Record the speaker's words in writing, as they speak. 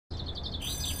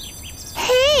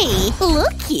Hey,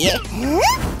 look here.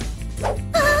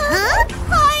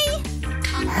 Hi.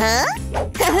 Huh?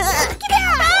 Get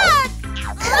out!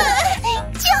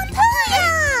 Jump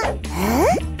here!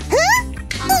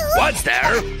 What's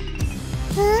there?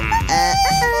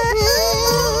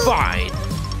 Fine.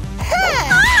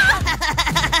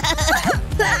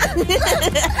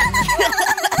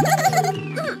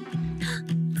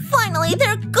 Finally,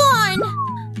 they're gone.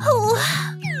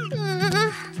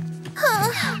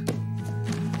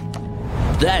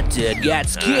 That dude got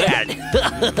scared.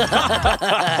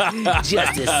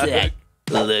 Just a sec.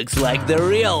 Looks like the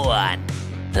real one.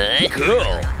 Huh?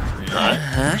 Cool.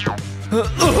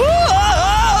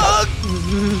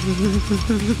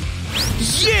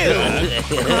 Yeah!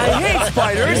 I hate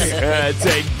spiders!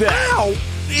 Take that. Ow!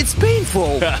 It's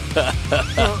painful!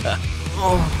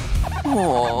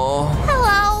 Hello.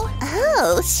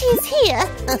 Oh, she's here.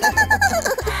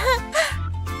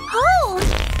 Oh.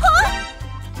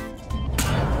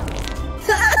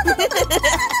 Huh?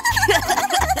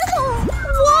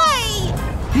 Why?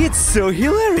 It's so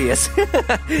hilarious!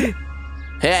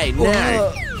 Hey,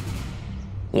 nerd.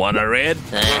 Wanna read?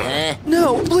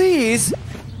 No, please!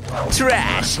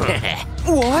 Trash.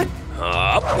 What?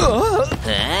 Up.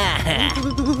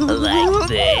 Like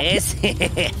this.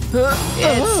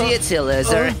 It's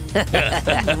utilizar.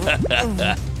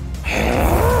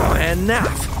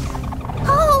 Enough!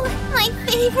 Oh, my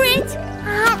favorite.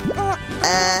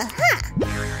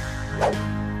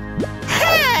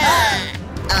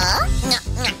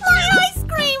 My ice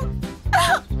cream.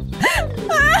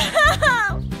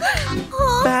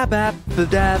 Ba ba ba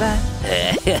da ba.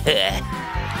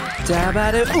 Da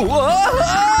ba da.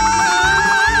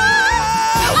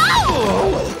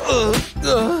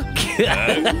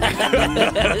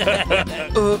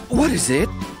 What is it?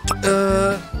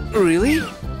 Really?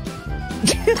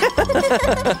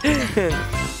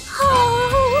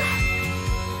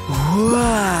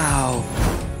 Wow!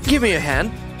 Give me a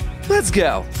hand. Let's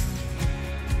go.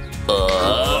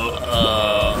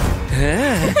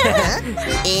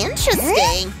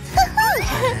 Interesting.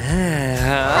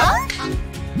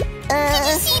 Did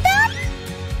you see that?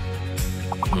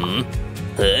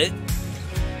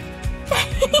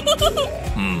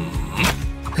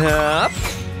 Up.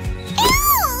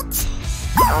 Ouch!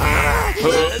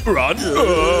 Run.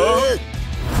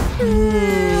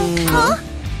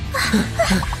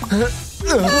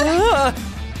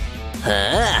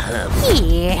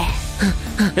 Here.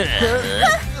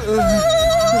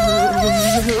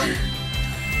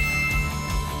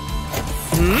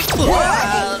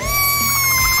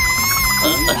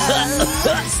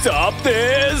 Stop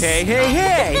this. Hey, hey,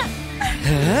 hey!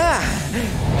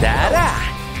 Da-da!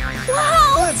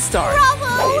 Wow! Let's start.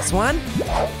 Bravo! This one.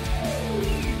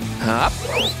 Up.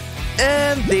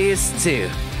 And these two.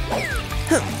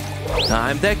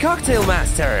 I'm the cocktail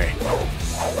master.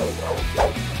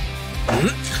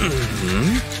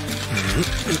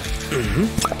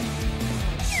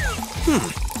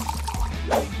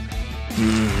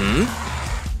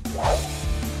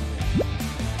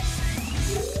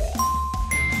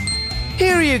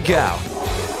 Here you go.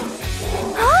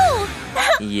 Oh!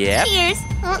 Yep. Cheers!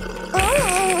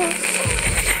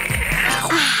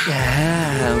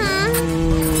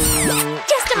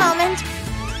 Just a moment.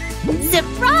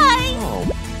 Surprise!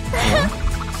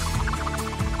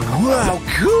 Wow,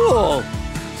 cool.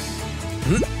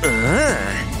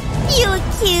 You look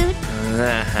cute.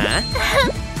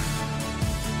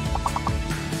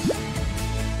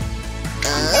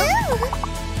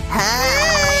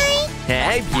 Hi!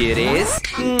 Hey, beauties.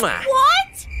 Mwah.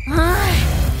 What?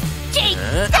 Take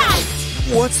that!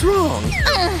 What's wrong?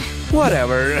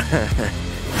 Whatever.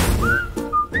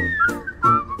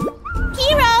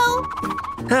 Hero!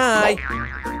 Hi.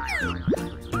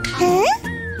 Huh?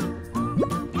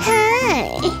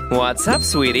 Hi. What's up,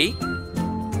 sweetie?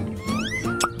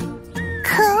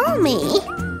 Call me.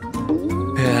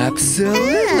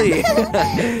 Absolutely.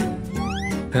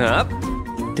 Up.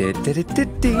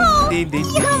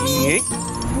 yummy.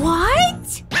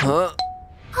 What? Huh?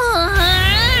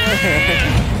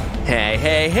 Hey,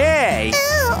 hey, hey.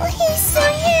 Oh, he's so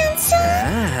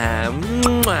handsome.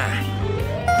 Mwah.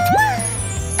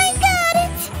 I got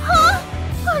it. Huh?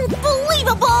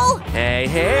 Unbelievable. Hey,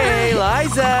 hey,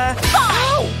 Liza.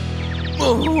 Ow!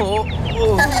 Oh,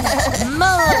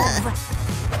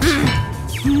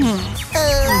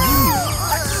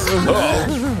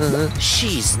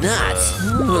 she's nuts.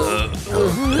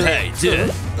 Hey,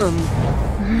 dude.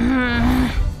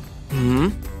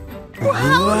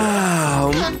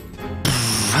 Wow.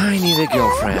 I need a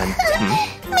girlfriend.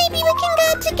 Maybe we can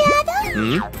go together?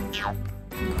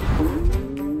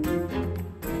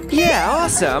 Yeah,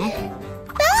 awesome.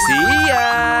 See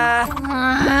ya!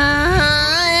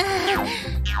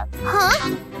 Huh?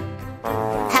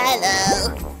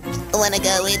 Hello. Wanna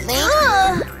go with me?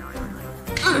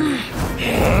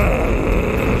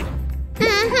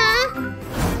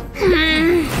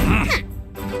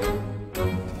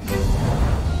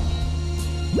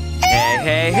 Hey,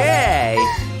 hey, hey!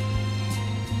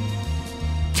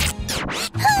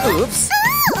 Oops!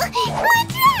 My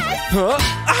dress! Huh?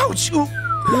 Ouch! Ooh.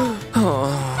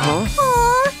 Aw,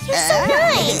 you're so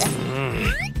nice.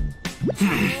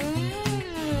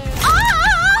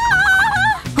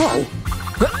 Oh!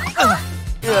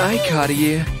 I caught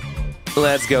you.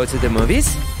 Let's go to the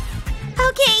movies.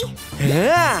 Okay.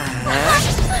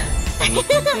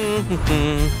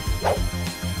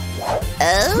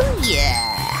 Oh,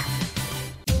 yeah.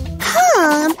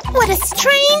 What a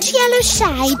strange yellow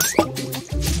shade.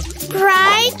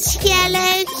 Bright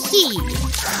yellow hue.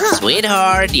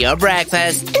 Sweetheart, your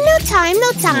breakfast. No time,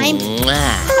 no time.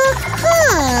 Mwah.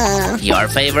 Your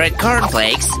favorite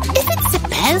cornflakes. Is it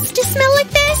supposed to smell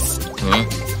like this?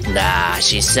 Nah,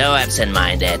 she's so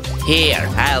absent-minded. Here,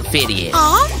 I'll feed you.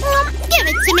 Give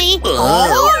it to me.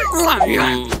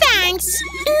 Thanks.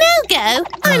 No go.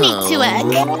 I need to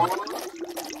work.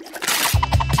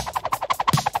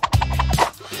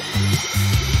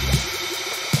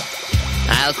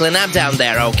 I'll clean up down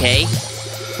there, okay?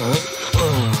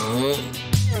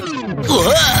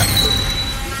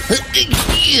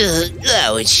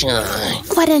 Ouch.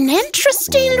 What an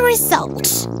interesting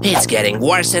result. It's getting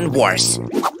worse and worse.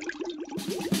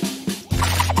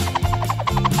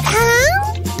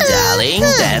 Huh? Darling,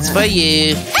 that's for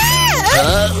you.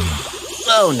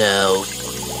 Oh no.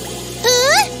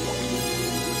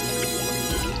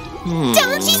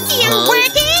 Don't you see I'm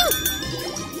working?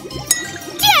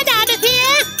 Get out of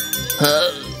here!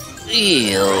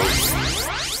 Ew.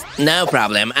 No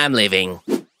problem, I'm leaving.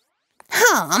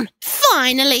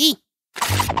 Finally.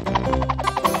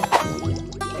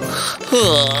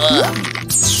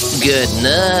 Good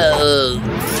enough.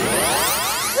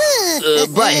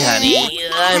 Bye, honey.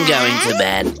 I'm going to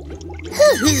bed.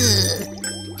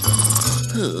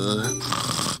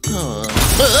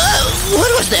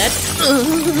 What was that?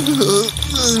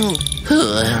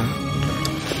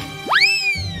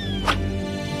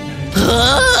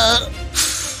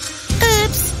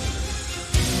 Oops.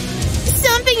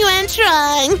 Something went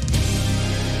wrong.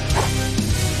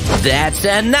 That's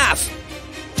enough.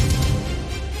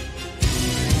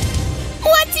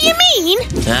 What do you mean?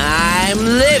 I'm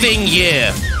leaving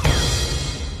you.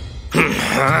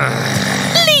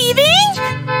 Leaving?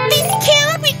 This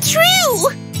can't be true.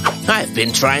 I've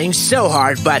been trying so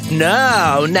hard, but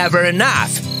no, never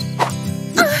enough.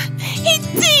 He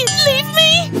did leave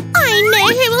me. I know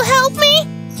he will help me.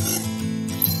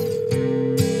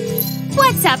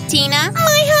 What's up, Tina?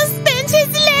 My husband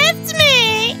has left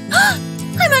me.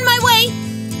 I'm on my way.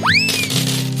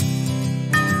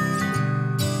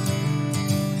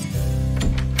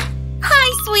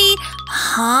 Hi, sweet.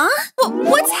 Huh?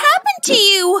 What's happened to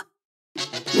you?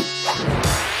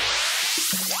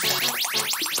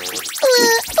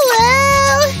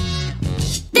 Well,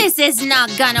 this is not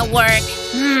gonna work.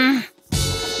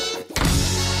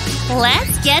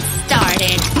 Let's get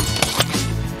started.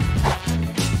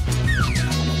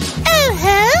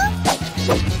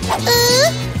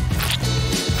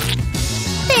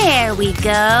 There we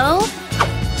go.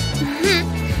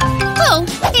 Oh,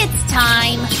 it's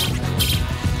time.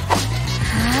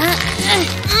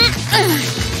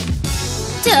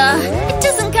 Duh, it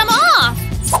doesn't come off.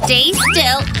 Stay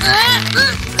still.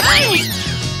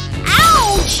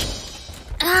 Ouch!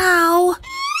 Ow.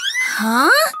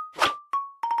 Huh?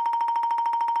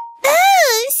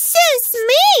 Oh, so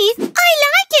smooth. I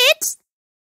like it.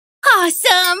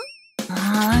 Awesome.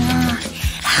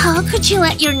 How could you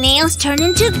let your nails turn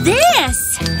into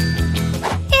this?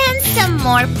 And some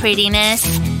more prettiness.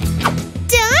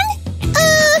 Done?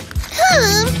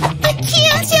 I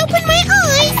can't open my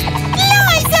eyes.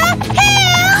 Liza,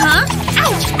 help! Huh?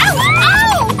 Ouch! Ouch!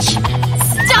 Ouch!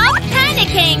 Stop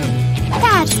panicking.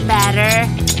 That's better.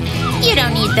 You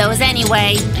don't need those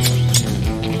anyway.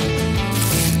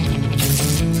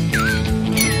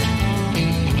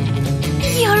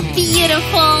 You're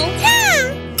beautiful.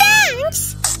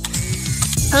 Thanks.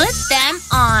 Put them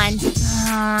on.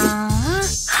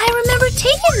 I remember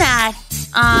taking that.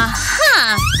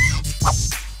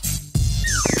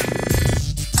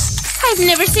 I've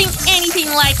never seen anything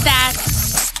like that.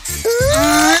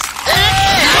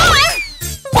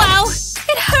 Wow,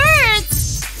 it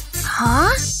hurts.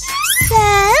 Huh? So?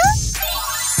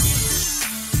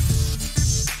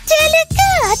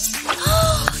 Delicate.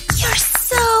 You're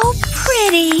so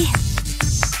pretty.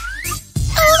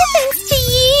 Oh,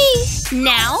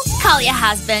 Now, call your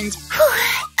husband.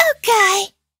 Okay.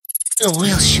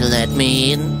 Will she let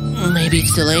me in? Maybe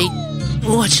it's too late.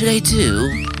 What should I do?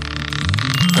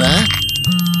 Huh?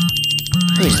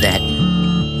 Who's that?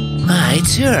 Ah,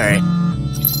 it's her.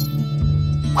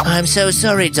 I'm so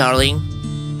sorry, darling.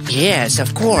 Yes,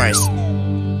 of course.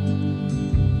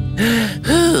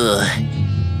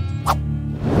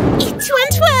 It's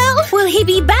 1:12. Will he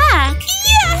be back?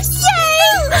 Yes! Yay!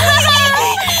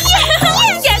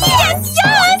 Yes!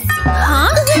 Huh?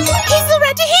 He's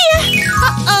already here!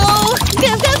 Uh-oh!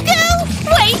 Go!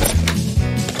 Wait!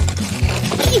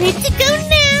 You need to go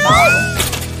now!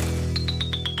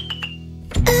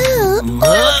 Oh,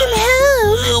 welcome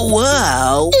home!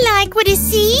 Wow! Like what you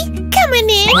see? Come on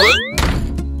in!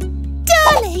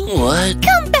 Darling! What?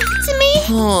 Come back to me!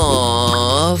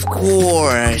 Oh, of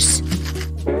course.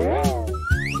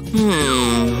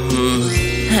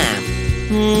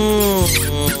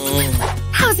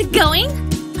 How's it going?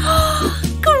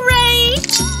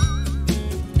 Great!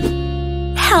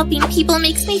 Helping people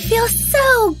makes me feel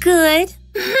so good.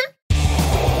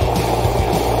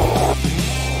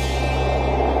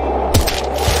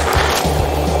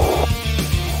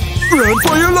 Run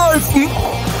for your life!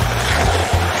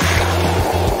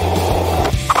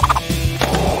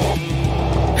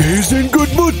 He's in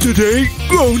good mood today.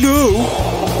 Oh no!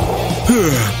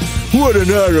 What a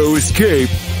narrow escape.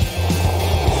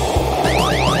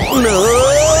 No!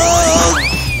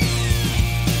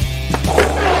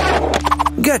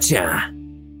 Gotcha!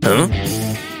 Huh?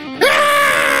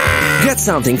 Got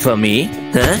something for me?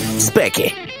 Huh?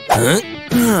 Specky? Huh?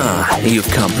 Ah, you've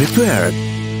come prepared.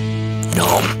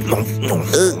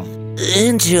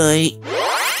 Enjoy.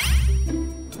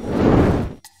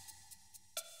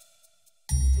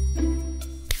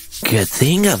 Good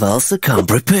thing I've also come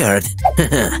prepared.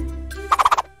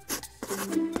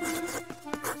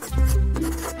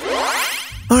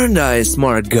 Aren't I a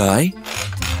smart guy?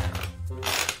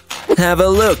 Have a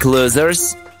look,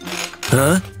 losers.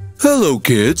 Huh? Hello,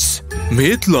 kids.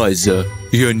 Meet Liza,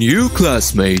 your new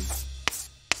classmate.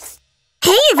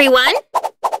 Hey, everyone!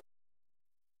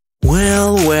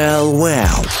 Well.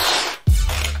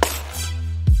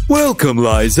 Welcome,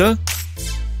 Liza.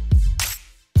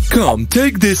 Come,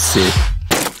 take this sip.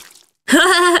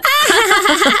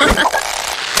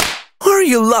 Are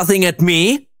you laughing at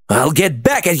me? I'll get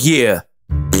back at you.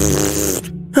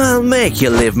 I'll make you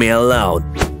leave me alone.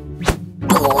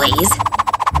 Boys.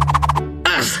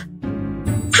 Ugh.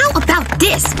 How about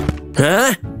this?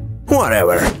 Huh?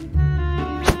 Whatever.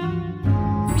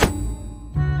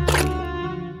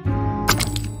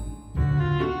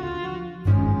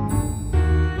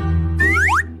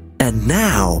 And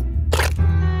now,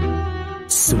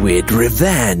 sweet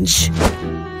revenge.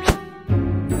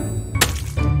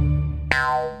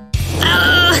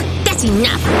 That's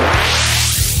enough.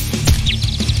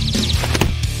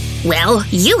 Well,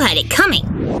 you had it coming.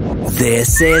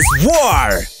 This is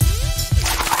war!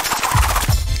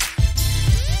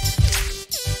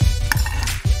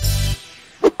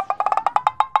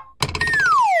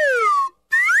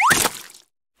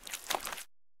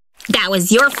 That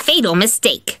was your fatal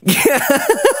mistake.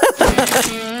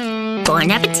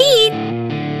 Bon appetit!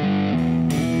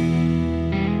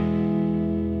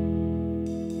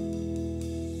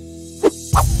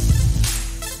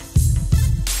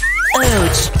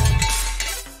 Ouch!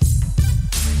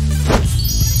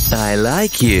 I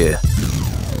like you.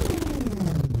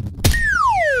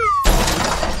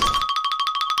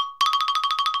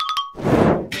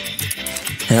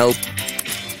 Help.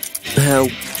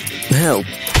 Help. Help.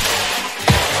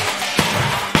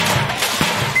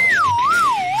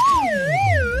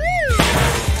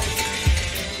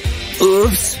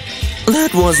 Oops.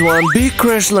 That was one big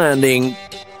crash landing.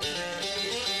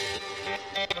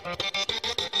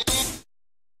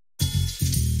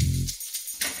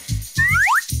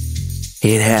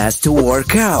 It has to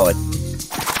work out.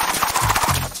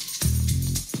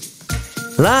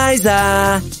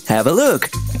 Liza, have a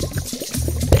look.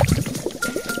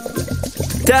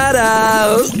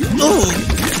 Ta-da! Ooh.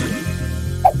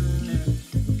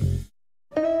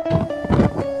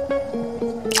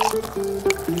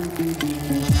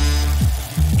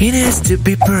 It has to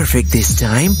be perfect this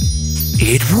time.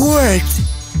 It worked!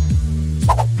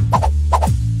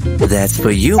 That's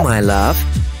for you, my love.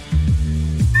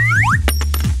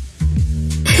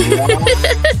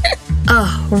 A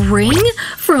ring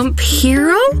from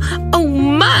Pear? Oh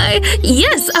my!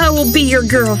 Yes, I will be your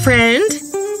girlfriend.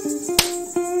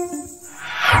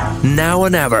 Now or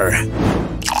never.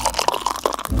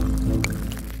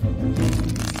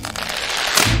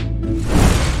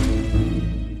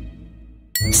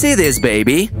 See this,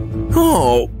 baby?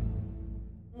 Oh.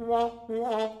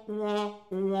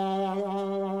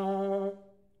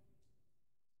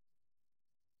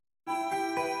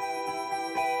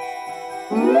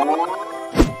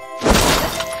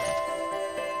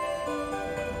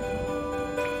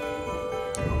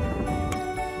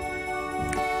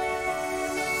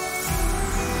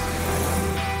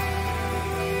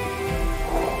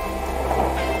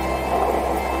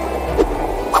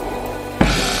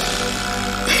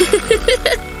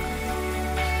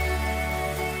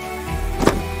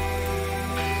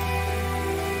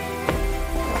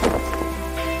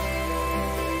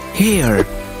 Here.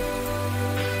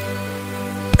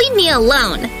 Leave me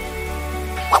alone.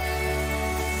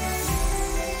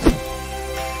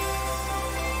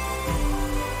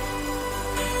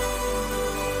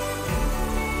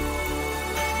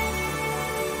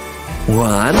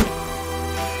 One,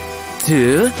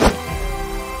 2,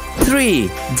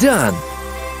 3. Done.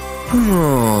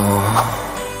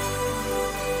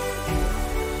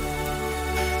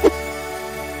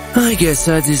 I guess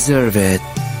I deserve it.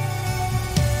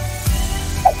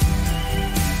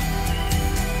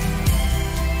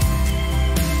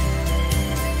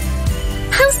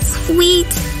 How sweet.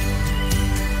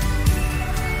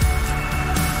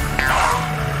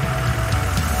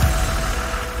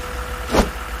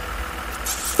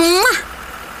 Mwah.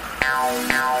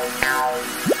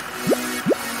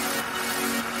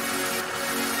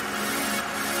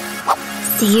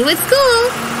 See you at school.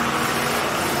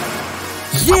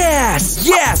 Yes!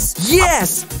 Yes!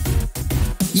 Yes!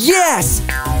 Yes!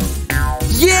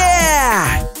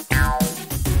 Yeah!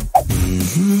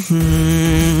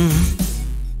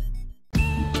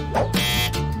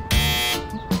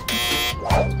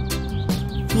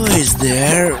 What is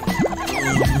there?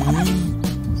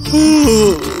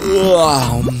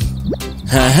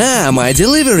 Haha, my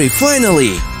delivery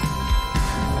finally!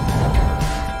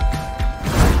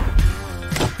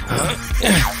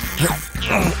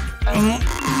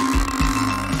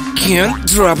 Can't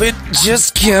drop it,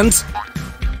 just can't.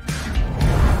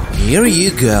 Here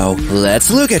you go. Let's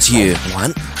look at you.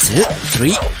 1, 2,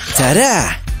 3.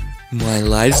 Ta-da! My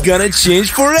life's gonna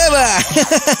change forever!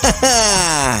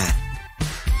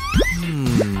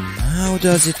 How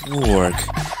does it work?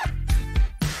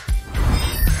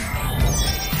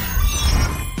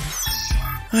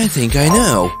 I think I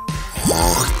know.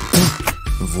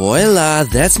 Voila,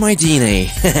 that's my DNA.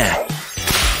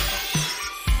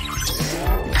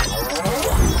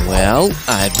 Well,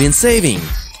 I've been saving.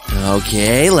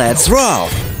 Okay, let's roll.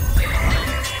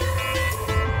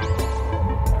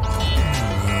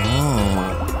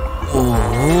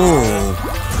 Oh,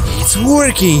 it's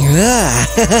working,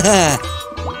 huh?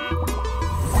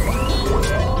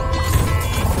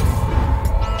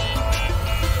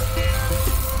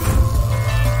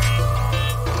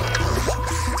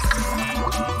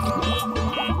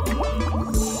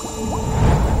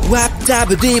 Wap da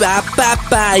ba dee ba ba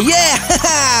ba, yeah!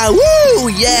 Woo,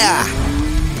 yeah!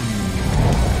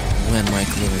 When my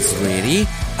clone is ready,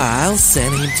 I'll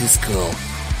send him to school.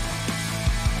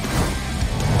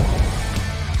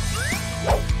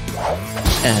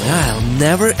 And I'll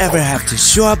never ever have to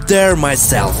show up there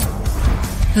myself.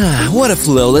 What a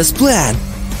flawless plan!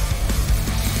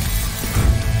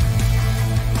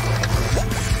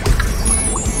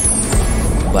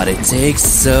 But it takes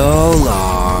so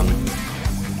long.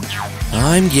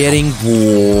 I'm getting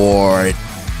bored.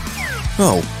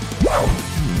 Oh.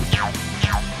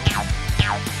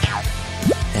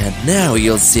 And now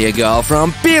you'll see a girl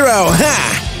from Pear,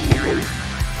 ha!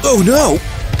 Oh no!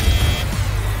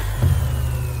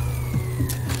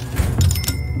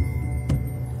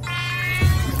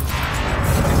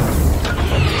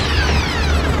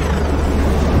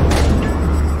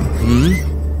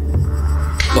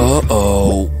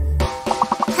 Uh-oh.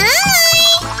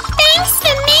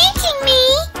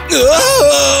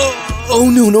 Oh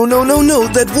no, no, no, no, no,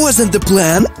 that wasn't the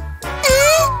plan!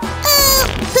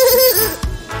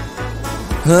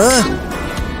 Huh?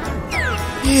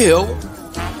 Ew.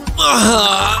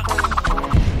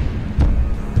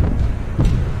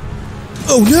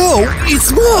 Oh no,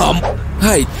 it's Mom!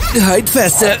 Hide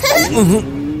faster!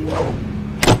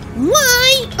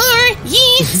 Why are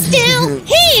you still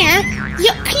here?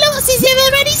 Your classes have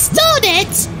already started!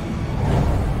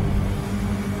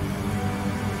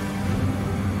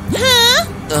 Huh?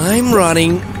 I'm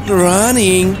running.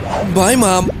 Bye,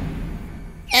 Mom.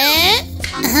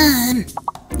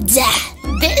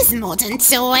 There's modern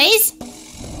toys.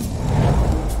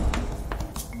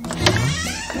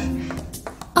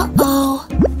 Uh-oh.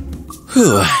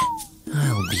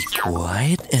 I'll be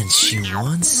quiet and she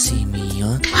won't see me,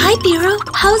 huh? Hi, Pear.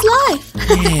 How's life?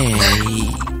 Hey.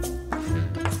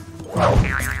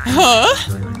 Huh?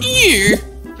 You?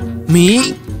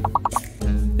 Me?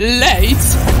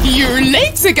 Late? You're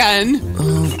late again.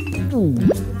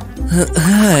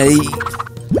 Hi.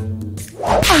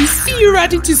 I see you're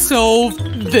ready to solve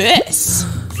this.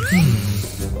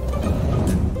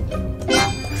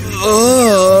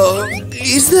 Oh,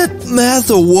 is that math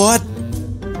or what?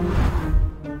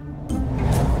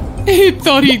 He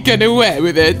thought he'd get away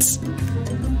with it.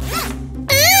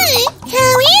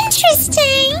 How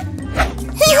interesting!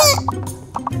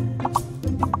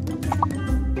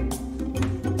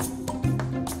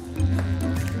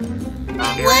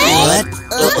 What?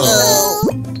 Uh-oh.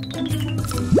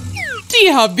 Do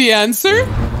you have the answer?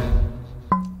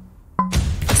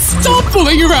 Stop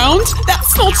fooling around!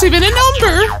 That's not even a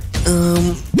number!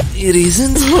 It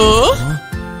isn't? Huh?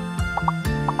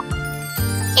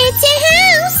 It's a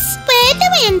house with a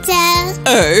window.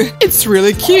 Oh, it's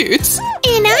really cute.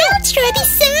 And I'll draw the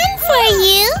sun for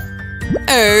you.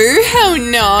 Oh, how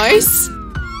nice.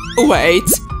 Wait.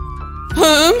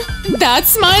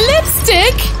 That's my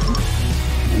lipstick.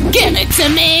 Give it to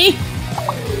me.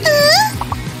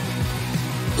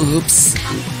 Oops.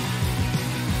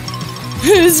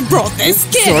 Who's brought this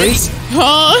gift? Sorry.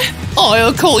 Huh?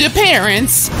 I'll call your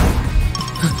parents.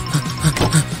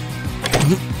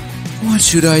 What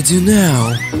should I do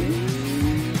now?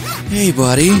 Hey,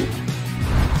 buddy.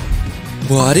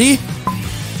 Buddy?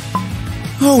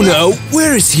 Oh no,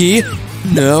 where is he?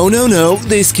 No, no, no,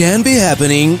 this can't be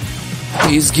happening.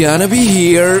 He's gonna be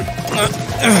here.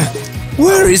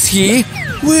 Where is he?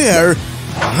 Where?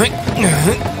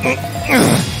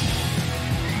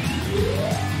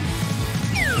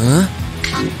 Huh?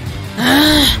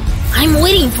 I'm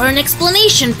waiting for an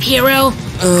explanation, Piero.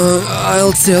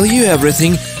 I'll tell you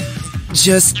everything.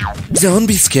 Just don't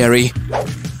be scary.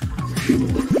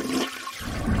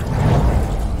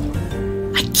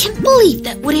 I can't believe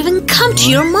that would even come to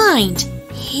your mind.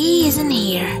 He isn't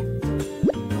here.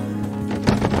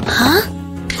 Huh?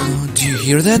 Do you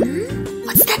hear that?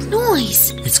 What's that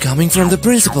noise? It's coming from the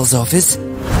principal's office.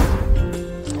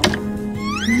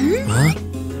 Huh?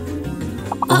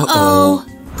 Uh-oh.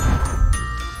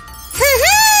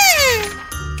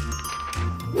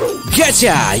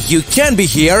 Gotcha! You can't be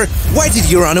here! Why did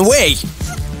you run away?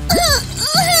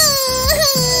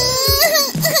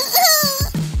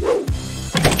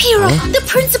 Piero, the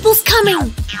principal's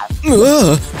coming!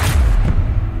 Oh!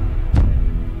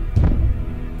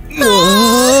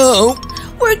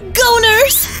 We're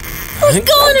goners! We're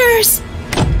goners!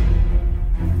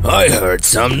 I heard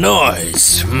some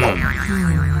noise.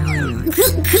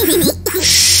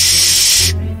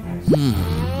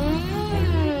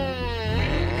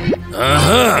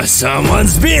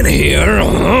 Someone's been here.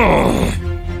 Me!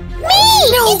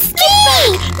 No, get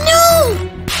back! No!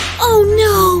 Oh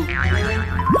no!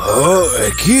 Oh, a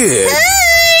kid. Hi!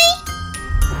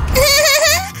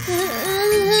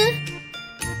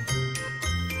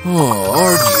 Oh,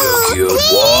 aren't you a cute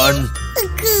one?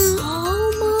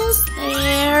 Almost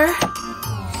there.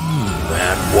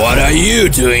 And what are you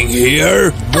doing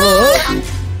here?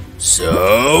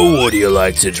 So, would you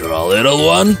like to draw, little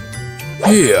one?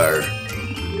 Here.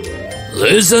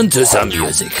 Listen to some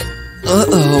music.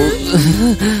 Uh-oh.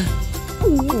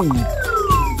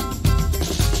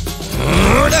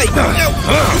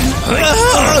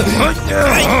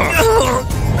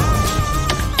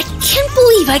 I can't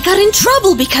believe I got in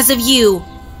trouble because of you.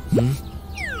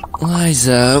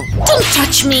 Liza. Don't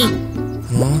touch me.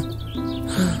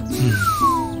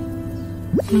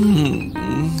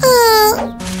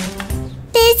 Oh,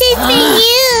 this is for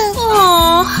you.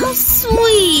 Oh, how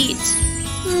sweet.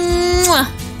 Mwah.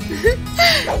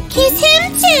 Kiss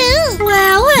him too.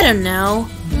 Well, I don't know.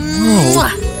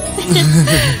 Mwah.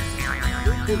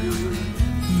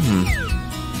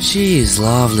 She is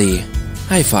lovely.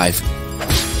 High five.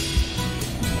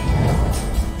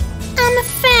 I'm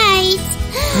afraid.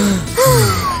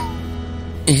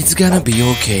 It's gonna be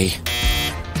okay.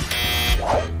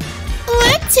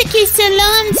 What took you so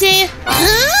long to...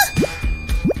 Huh?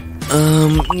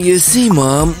 You see,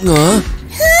 Mom,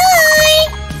 Hi!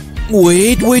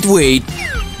 Wait.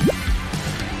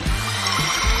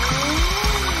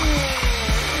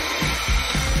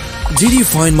 Did you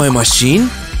find my machine?